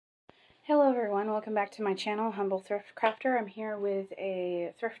Hello everyone, welcome back to my channel, Humble Thrift Crafter. I'm here with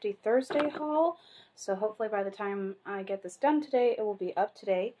a Thrifty Thursday haul, so hopefully by the time I get this done today, it will be up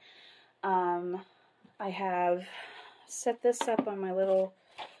today. I have set this up on my little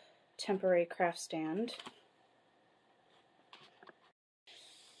temporary craft stand.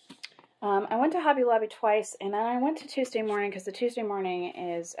 I went to Hobby Lobby twice, and then I went to Tuesday morning because the Tuesday morning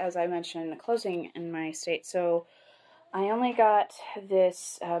is, as I mentioned, closing in my state, so I only got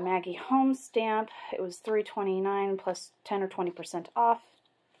this Maggie Home stamp. It was $3.29 plus 10 or 20% off.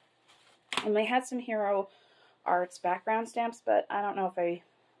 And they had some Hero Arts background stamps, but I don't know if I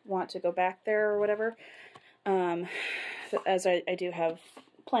want to go back there or whatever. As I do have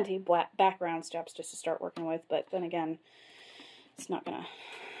plenty black background stamps just to start working with, but then again, it's not going to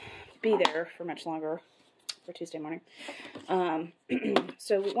be there for much longer for Tuesday morning.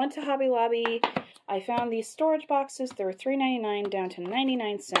 So we went to Hobby Lobby. I found these storage boxes. They were $3.99 down to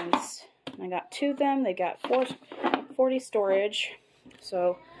 99 cents. I got two of them. They got 40 storage.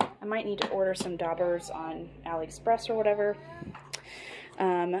 So I might need to order some daubers on AliExpress or whatever.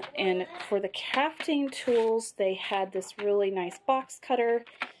 And for the crafting tools, they had this really nice box cutter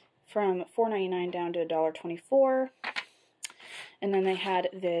from $4.99 down to $1.24. And then they had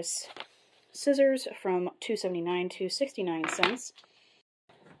this scissors from $2.79 to 69 cents.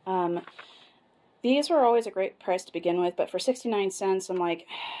 These were always a great price to begin with, but for 69 cents, I'm like,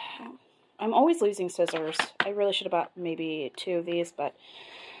 I'm always losing scissors. I really should have bought maybe two of these, but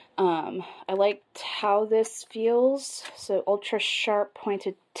I liked how this feels. So ultra sharp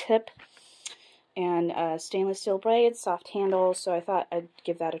pointed tip and stainless steel blade, soft handle, so I thought I'd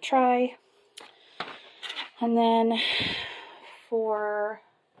give that a try. And then for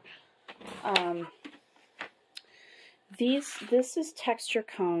this is texture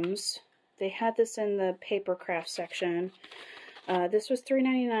combs. They had this in the paper craft section. This was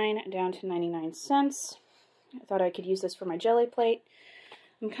 $3.99 down to 99 cents. I thought I could use this for my jelly plate.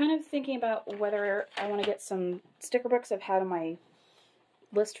 I'm kind of thinking about whether I want to get some sticker books I've had on my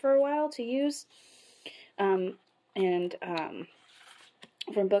list for a while to use. From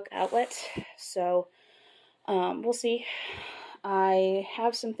Book Outlet. So we'll see. I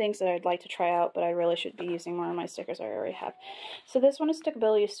have some things that I'd like to try out, but I really should be using more of my stickers I already have. So this one is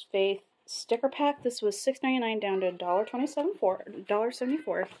Stickability Faith sticker pack. This was $6.99 down to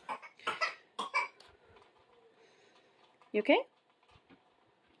 $1.74. You okay?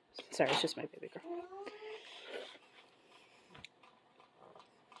 Sorry, it's just my baby girl.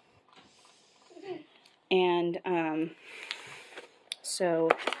 And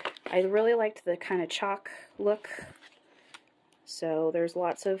so I really liked the kind of chalk look. So there's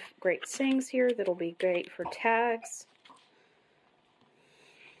lots of great sayings here that'll be great for tags.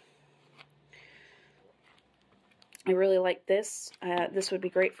 I really like this. This would be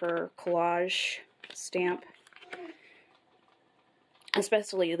great for collage stamp.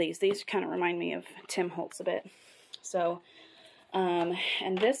 Especially these. These kind of remind me of Tim Holtz a bit. So, and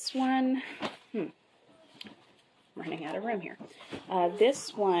this one, I'm running out of room here.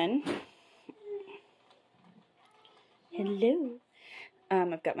 This one, hello.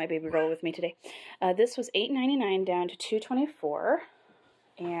 I've got my baby girl with me today. This was $8.99 down to $2.24,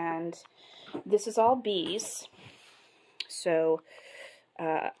 and this is all bees. So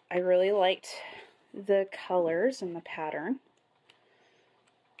I really liked the colors and the pattern.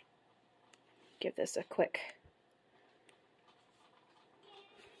 Give this a quick.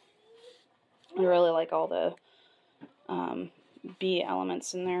 I really like all the bee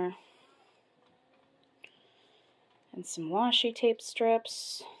elements in there. And some washi tape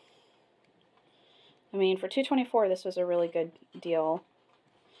strips. I mean, for $2.24, this was a really good deal.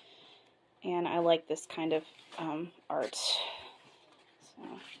 And I like this kind of art.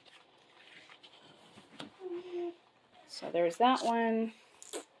 So there's that one.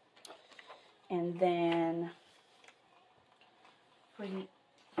 And then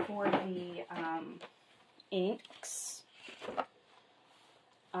for the inks,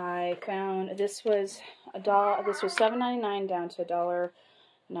 I found this was This was $7.99 down to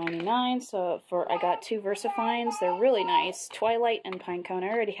 $1.99. So I got two VersaFines. They're really nice. Twilight and Pinecone. I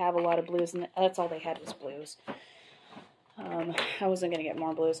already have a lot of blues, and that's all they had was blues. I wasn't gonna get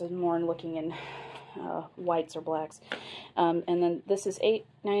more blues. I was more looking in whites or blacks. And then this is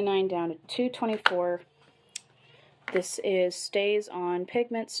 $8.99 down to $2.24. This is Stays on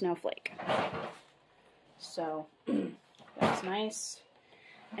Pigment Snowflake. So that's nice.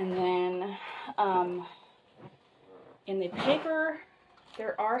 And then in the paper,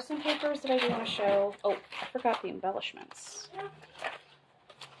 there are some papers that I do want to show. Oh, I forgot the embellishments.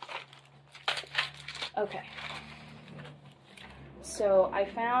 Okay. So I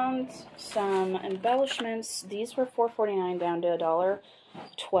found some embellishments. These were $4.49 down to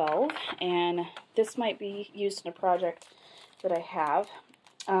 $1.12, and this might be used in a project that I have.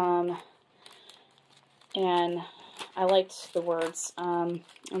 And I liked the words. And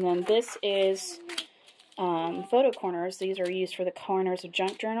then this is photo corners. These are used for the corners of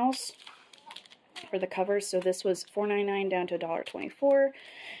junk journals for the covers. So this was $4.99 down to $1.24.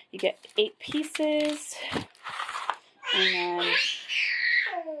 You get 8 pieces. And then,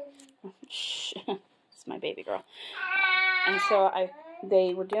 it's my baby girl. And so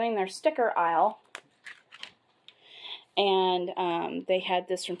they were doing their sticker aisle, and they had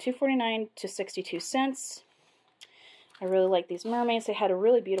this from $2.49 to 62 cents. I really like these mermaids. They had a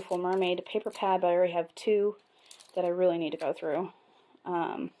really beautiful mermaid paper pad, but I already have 2 that I really need to go through.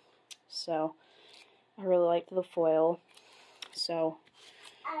 So I really liked the foil. So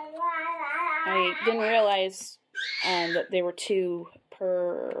I didn't realize that they were 2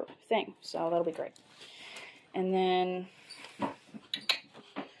 per thing, so that'll be great. And then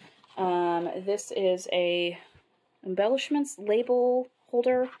this is a embellishments label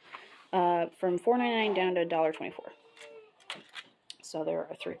holder from $4.99 down to $1.24. So there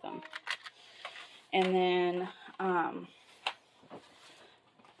are 3 of them. And then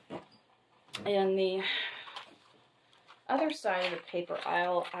in the other side of the paper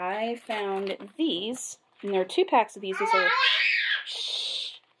aisle, I found these. And there are 2 packs of these. These are,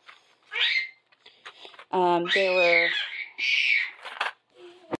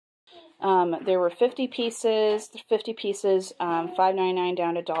 there were 50 pieces, $5.99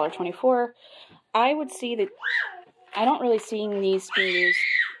 down to $1.24. I would see that, I don't really see these being used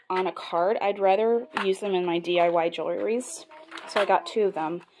on a card. I'd rather use them in my DIY jewelries. So I got 2 of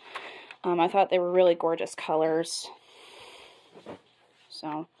them. I thought they were really gorgeous colors.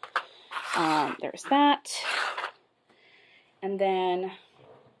 So there's that. And then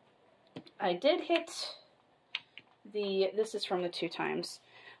I did hit this is from the 2 times.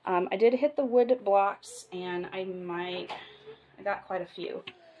 I did hit the wood blocks, and I got quite a few.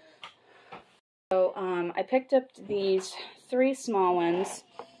 So I picked up these 3 small ones.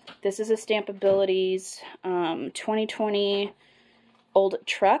 This is a Stampabilities 2020 old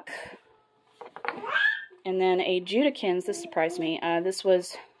truck. And then a Judikins. This surprised me.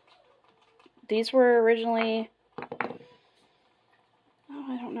 These were originally, I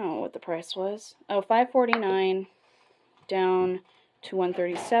don't know what the price was. Oh, $5.49 down to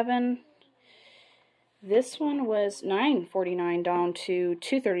 $1.37. This one was $9.49 down to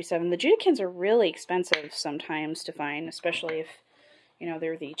 $2.37. The Judikins are really expensive sometimes to find, especially if, you know,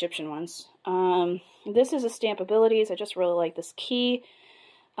 they're the Egyptian ones. This is a Stampabilities. I just really like this key.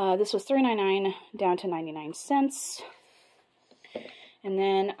 This was $3.99 down to 99 cents. And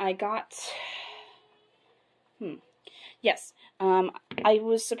then I got, yes, I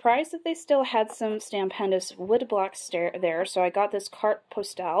was surprised that they still had some Stampendous wood blocks there, so I got this carte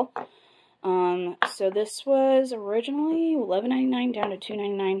postale. So this was originally $11.99 down to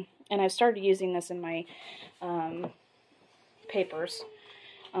 $2.99, and I've started using this in my papers.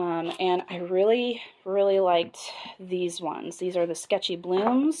 And I really, really liked these ones. These are the Sketchy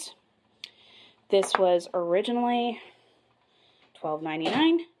Blooms. This was originally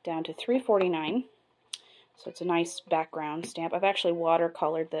 $12.99 down to $3.49. So it's a nice background stamp. I've actually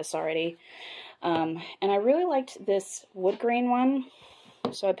watercolored this already. And I really liked this wood grain one.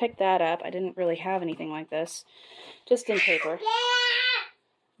 So I picked that up. I didn't really have anything like this. Just in paper.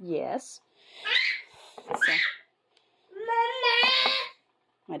 Yes. So.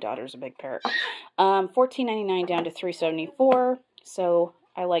 My daughter's a big parrot. $14.99 down to $3.74. So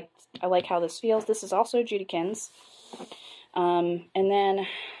I like how this feels. This is also Judikins. And then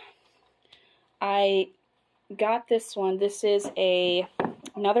I got this one. This is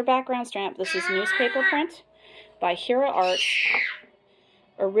another background stamp. This is newspaper print by Hera Art.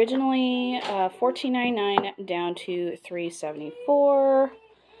 Originally $14.99 down to $3.74.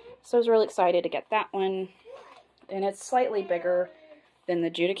 So I was really excited to get that one. And it's slightly bigger than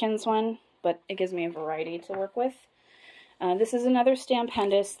the Judikins one, but it gives me a variety to work with. This is another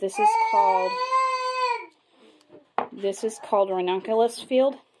Stampendous. This is called Ranunculus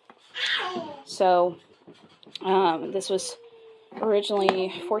Field. So this was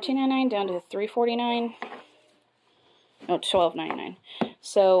originally $14.99 down to $3.49. No, $12.99.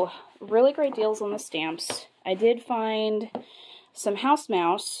 So really great deals on the stamps. I did find some House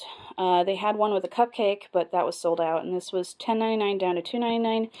Mouse. They had one with a cupcake, but that was sold out, and this was $10.99 down to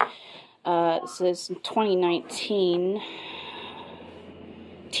 $2.99. This is 2019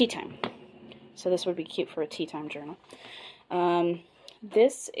 tea time. So this would be cute for a tea time journal.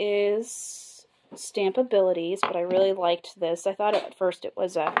 This is stamp abilities, but I really liked this. I thought at first it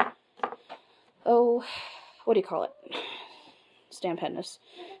was a, oh, what do you call it? Stampendous.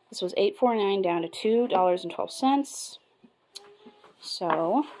 This was $8.49 down to $2.12.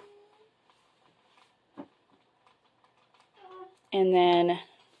 So, and then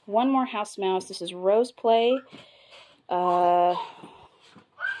one more house mouse. This is Rose Play.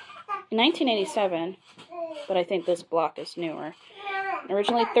 1987, but I think this block is newer.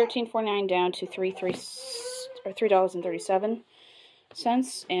 Originally $13.49 down to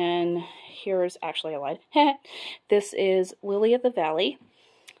 $3.37. And here's, actually I lied. This is Lily of the Valley.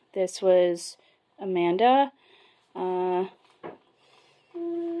 This was Amanda.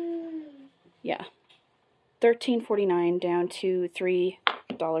 Yeah. $13.49 down to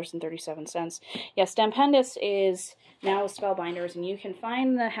 $3.37. Yeah, Stampendous is now with Spellbinders, and you can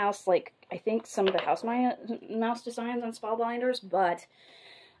find the house, like, I think some of the house mouse designs on Spellbinders, but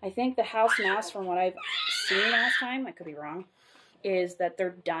I think the house mouse, from what I've seen last time, I could be wrong, is that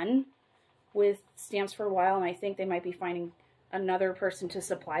they're done with stamps for a while, and I think they might be finding another person to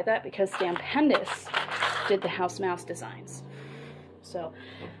supply that, because Stampendous did the house mouse designs. So,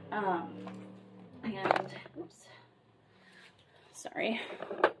 and, oops, sorry,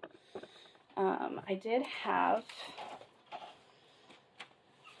 I did have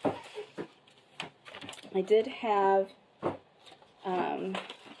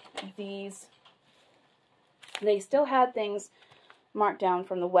these, they still had things marked down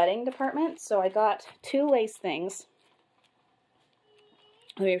from the wedding department, so I got two lace things.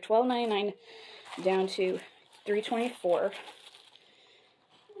 We have $12.99 down to $3.24,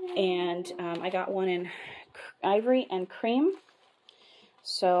 and I got one in ivory and cream,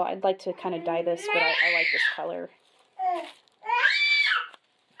 so I'd like to kind of dye this, but I like this color.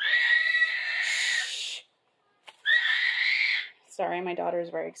 Sorry, my daughter is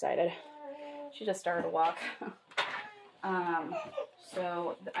very excited. She just started to walk.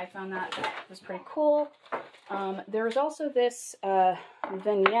 So I found that was pretty cool. There was also this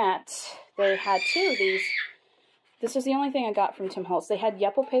vignette. They had two of these. This was the only thing I got from Tim Holtz. They had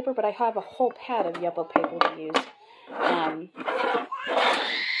Yupo paper, but I have a whole pad of Yupo paper to use.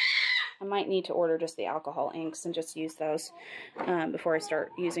 I might need to order just the alcohol inks and just use those before I start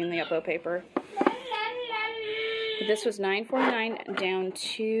using the Yupo paper. This was $9.49 down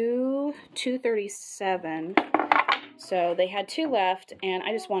to $2.37. So they had two left, and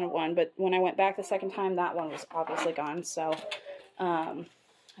I just wanted one. But when I went back the second time, that one was obviously gone. So I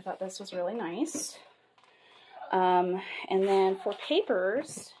thought this was really nice. And then for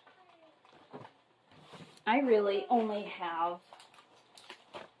papers, I really only have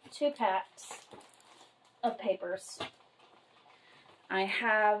 2 packs of papers. I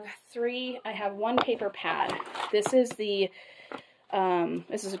have one paper pad. This is the,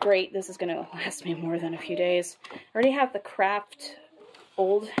 this is great. This is going to last me more than a few days. I already have the craft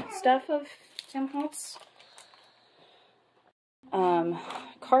old stuff of Tim Holtz.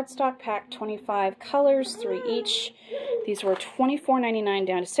 Cardstock pack, 25 colors, 3 each. These were $24.99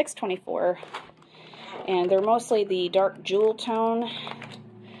 down to $6.24. And they're mostly the dark jewel tone.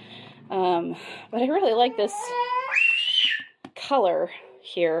 But I really like this color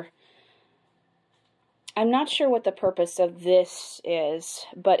here. I'm not sure what the purpose of this is,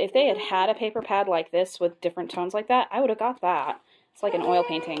 but if they had had a paper pad like this with different tones like that, I would have got that. It's like an oil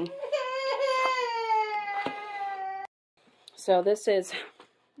painting. So this is,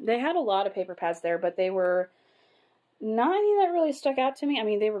 they had a lot of paper pads there, but they were not any that really stuck out to me. I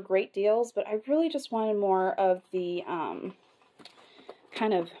mean, they were great deals, but I really just wanted more of the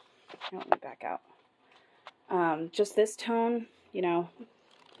kind of, let me back out. Just this tone, you know.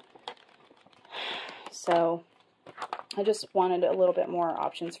 So I just wanted a little bit more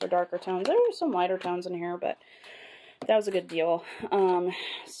options for darker tones. There were some lighter tones in here, but that was a good deal.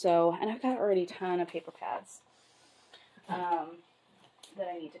 So, and I've got already a ton of paper pads that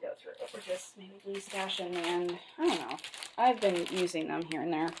I need to go through. Or just maybe re-stash them, and I don't know. I've been using them here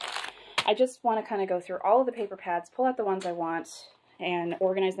and there. I just want to kind of go through all of the paper pads, pull out the ones I want, and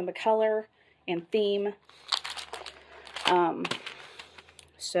organize them by color and theme.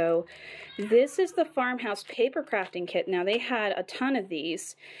 So this is the Farmhouse Paper Crafting Kit. Now, they had a ton of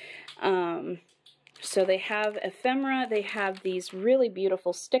these. So they have ephemera. They have these really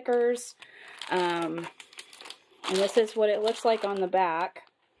beautiful stickers. And this is what it looks like on the back.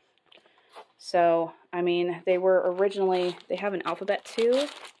 So, I mean, they were originally, they have an alphabet too.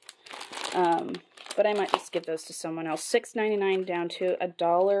 But I might just give those to someone else. $6.99 down to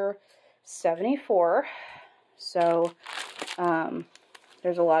 $1.74. So,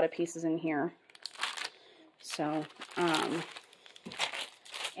 there's a lot of pieces in here. So,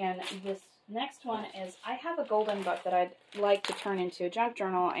 and Next one is, I have a golden book that I'd like to turn into a junk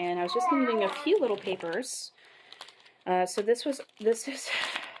journal, and I was just needing a few little papers. So this is,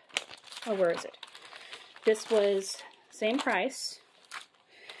 oh, where is it? This was same price,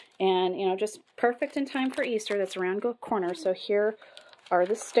 and, you know, just perfect in time for Easter. That's around the corner. So here are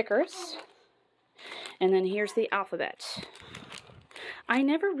the stickers, and then here's the alphabet. I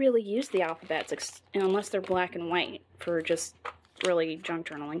never really use the alphabets unless they're black and white for just really junk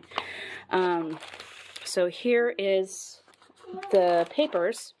journaling. So here is the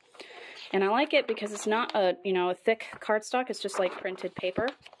papers, and I like it because it's not a, you know, a thick cardstock. It's just like printed paper,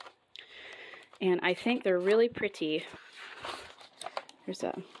 and I think they're really pretty. Here's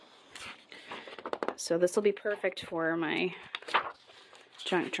that. So this will be perfect for my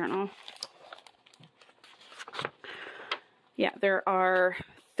junk journal. Yeah, there are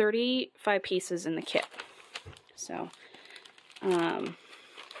 35 pieces in the kit. So,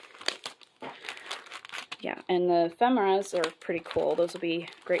 yeah, and the ephemeras are pretty cool. Those will be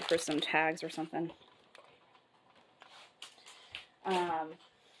great for some tags or something.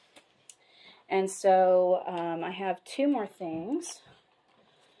 And so I have two more things.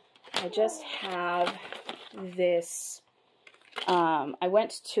 I just have this. I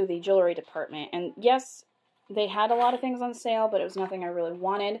went to the jewelry department, and yes, they had a lot of things on sale, but it was nothing I really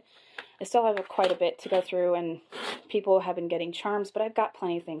wanted. I still have quite a bit to go through, and people have been getting charms, but I've got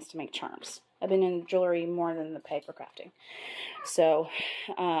plenty of things to make charms. I've been in jewelry more than the paper crafting. So,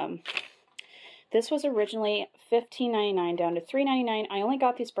 this was originally $15.99 down to $3.99. I only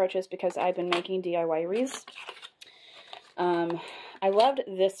got these brooches because I've been making DIY wreaths. I loved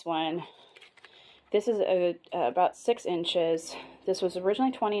this one. This is about 6 inches. This was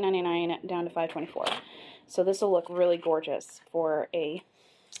originally $20.99 down to $5.24. So this will look really gorgeous for a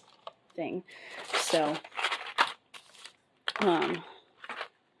thing. So,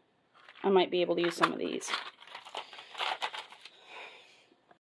 I might be able to use some of these.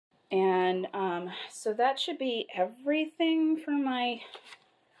 And so that should be everything for my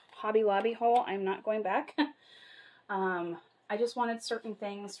Hobby Lobby haul. I'm not going back. I just wanted certain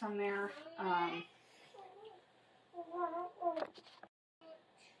things from there.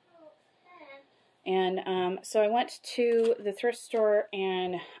 So I went to the thrift store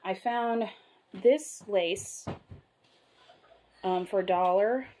and I found this lace for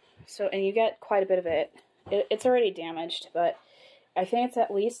 $1. So, and you get quite a bit of it. It's already damaged, but I think it's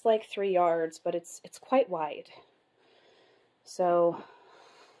at least like 3 yards, but it's quite wide. So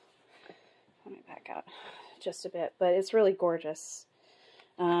let me back out just a bit, but it's really gorgeous.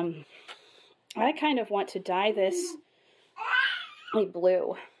 I kind of want to dye this like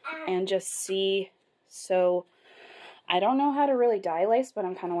blue and just see. So I don't know how to really dye lace, but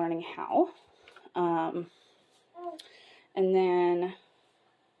I'm kind of learning how. And then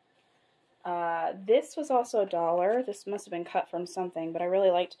this was also $1. This must have been cut from something, but I really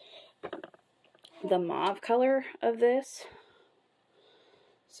liked the mauve color of this.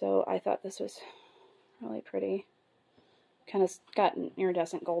 So I thought this was really pretty. Kind of got an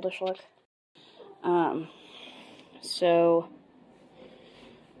iridescent goldish look.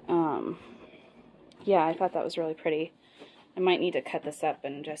 Yeah, I thought that was really pretty. I might need to cut this up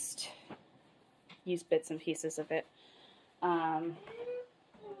and just use bits and pieces of it. And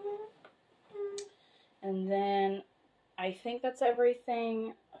then I think that's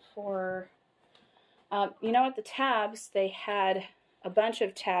everything for, you know, at the tabs, they had a bunch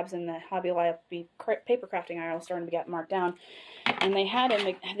of tabs in the Hobby Lobby paper crafting aisle starting to get marked down. And they had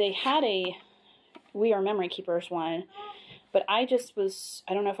a We Are Memory Keepers one. But I just was,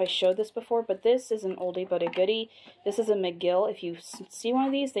 I don't know if I showed this before, but this is an oldie but a goodie. This is a McGill. If you see one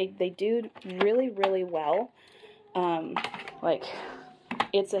of these, they do really, really well. Like,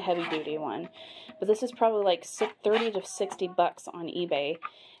 it's a heavy-duty one. But this is probably like 30 to 60 bucks on eBay,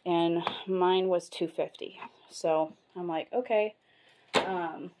 and mine was $2.50. So I'm like, okay.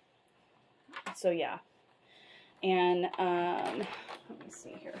 So yeah. And let me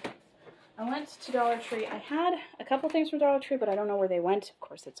see here. I went to Dollar Tree. I had a couple things from Dollar Tree, but I don't know where they went. Of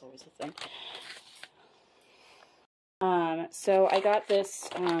course, that's always a thing. So I got this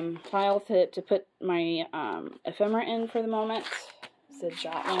file to put my ephemera in for the moment. It's a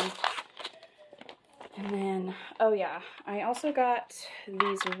Jot one. And then, oh yeah, I also got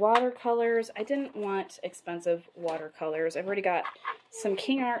these watercolors. I didn't want expensive watercolors. I've already got some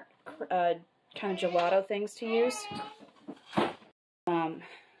King Art kind of gelato things to use.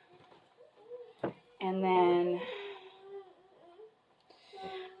 And then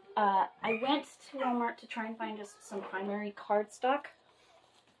I went to Walmart to try and find just some primary cardstock,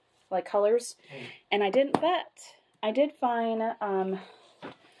 like colors, and I didn't bet. I did find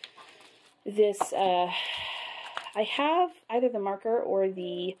This, I have either the marker or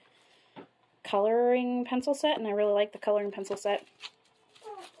the coloring pencil set, and I really like the coloring pencil set.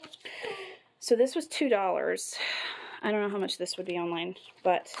 So this was $2. I don't know how much this would be online,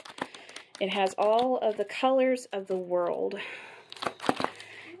 but it has all of the colors of the world.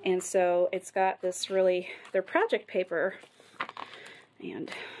 And so it's got this really, they're project paper,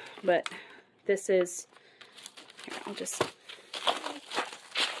 but this is, here, I'll just,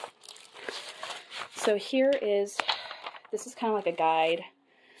 so here is, this is kind of like a guide.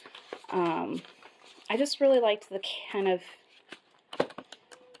 I just really liked the kind of,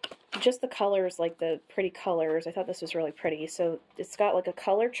 just the colors, like the pretty colors. I thought this was really pretty. So it's got like a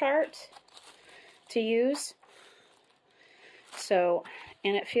color chart to use. So,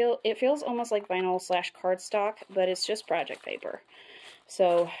 and it feels almost like vinyl / cardstock, but it's just project paper.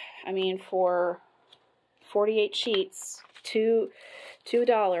 So, I mean, for 48 sheets,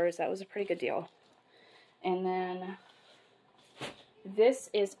 $2, that was a pretty good deal. And then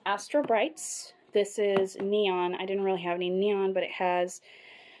this is Astro Brights. This is neon. I didn't really have any neon, but it has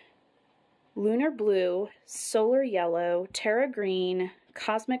Lunar Blue, Solar Yellow, Terra Green,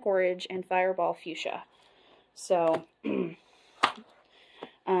 Cosmic Orange, and Fireball Fuchsia. So,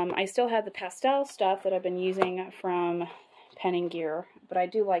 I still have the pastel stuff that I've been using from Pen & Gear, but I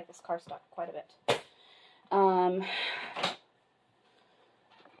do like this cardstock quite a bit.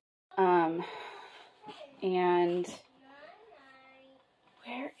 And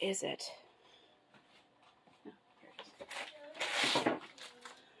where is it?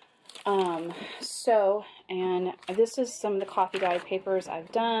 And this is some of the coffee dyed papers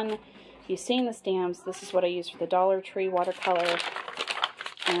I've done. You've seen the stamps. This is what I use for the Dollar Tree watercolor,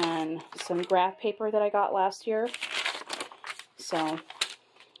 and some graph paper that I got last year. So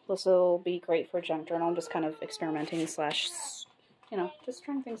this will be great for a junk journal. I'm just kind of experimenting / you know, just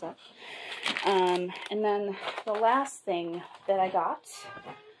trying things out. And then the last thing that I got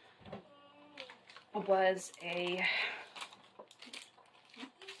was a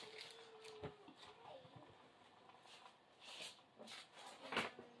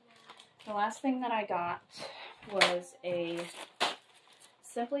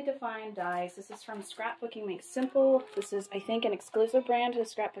Simply Defined dies. This is from Scrapbooking Made Simple. This is, I think, an exclusive brand to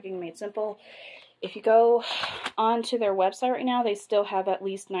Scrapbooking Made Simple. If you go onto their website right now, they still have at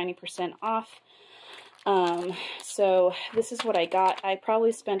least 90% off. So this is what I got. I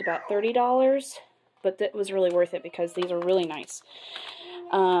probably spent about $30, but that was really worth it because these are really nice.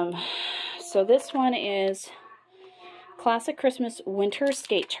 So this one is Classic Christmas Winter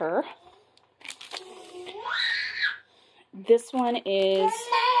Skate Tour. This one is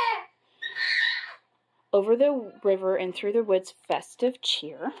Over the River and Through the Woods Festive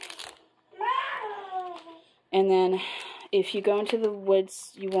Cheer. And then, if you go into the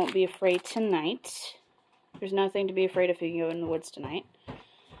woods, you won't be afraid tonight. There's nothing to be afraid of if you go in the woods tonight.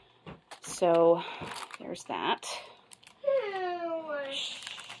 So, there's that.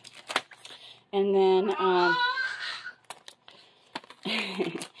 And then,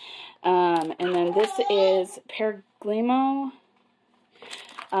 and then this is Perglimo.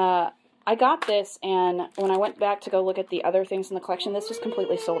 I got this, and when I went back to go look at the other things in the collection, this was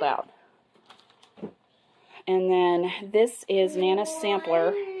completely sold out. And then this is Nana's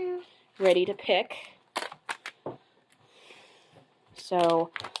Sampler, Ready to Pick.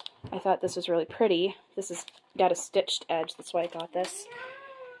 So I thought this was really pretty. This has got a stitched edge, that's why I got this.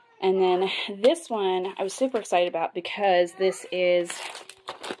 And then this one I was super excited about because this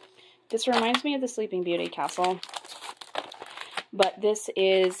reminds me of the Sleeping Beauty Castle. But this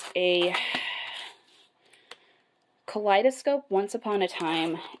is a kaleidoscope Once Upon a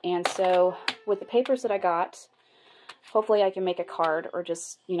Time. And so with the papers that I got, hopefully I can make a card or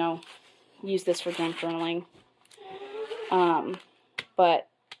just, you know, use this for junk journaling. But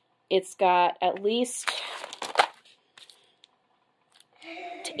it's got at least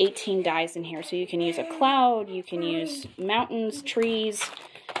 18 dies in here. So you can use a cloud, you can use mountains, trees.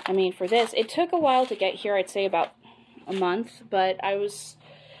 I mean, for this, it took a while to get here. I'd say about a month, but I was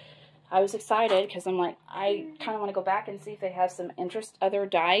excited because I'm like, I kind of want to go back and see if they have some other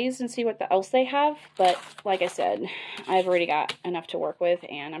dies and see what else they have. But like I said, I've already got enough to work with,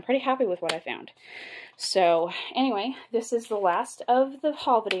 and I'm pretty happy with what I found. So anyway, this is the last of the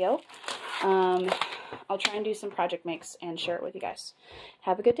haul video. I'll try and do some project makes and share it with you guys.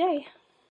 Have a good day.